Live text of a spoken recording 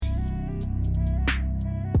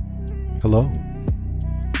Hello.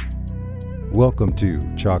 Welcome to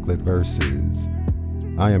Chocolate Verses.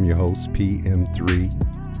 I am your host, PM3.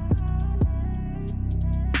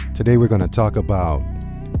 Today we're going to talk about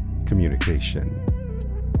communication.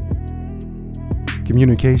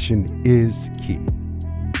 Communication is key.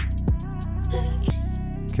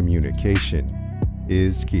 Communication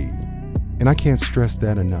is key. And I can't stress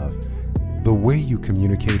that enough. The way you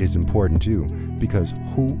communicate is important too, because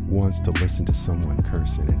who wants to listen to someone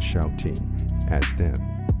cursing and shouting at them?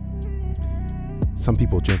 Some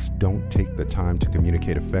people just don't take the time to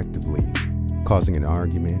communicate effectively, causing an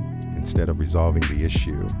argument instead of resolving the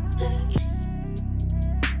issue.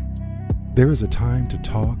 There is a time to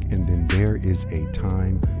talk, and then there is a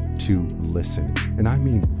time to listen. And I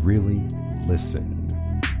mean really listen.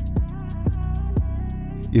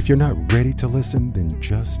 If you're not ready to listen, then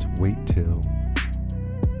just wait till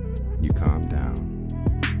you calm down.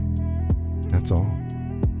 That's all.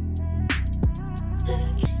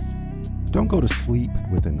 Don't go to sleep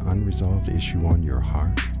with an unresolved issue on your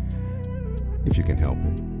heart. If you can help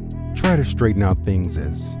it, try to straighten out things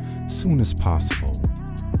as soon as possible.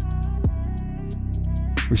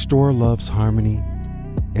 Restore love's harmony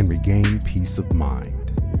and regain peace of mind.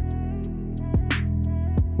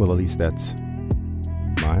 Well, at least that's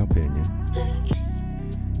my opinion.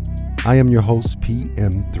 I am your host,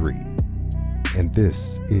 PM3, and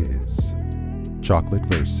this is Chocolate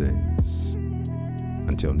Verses.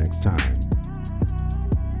 Until next time.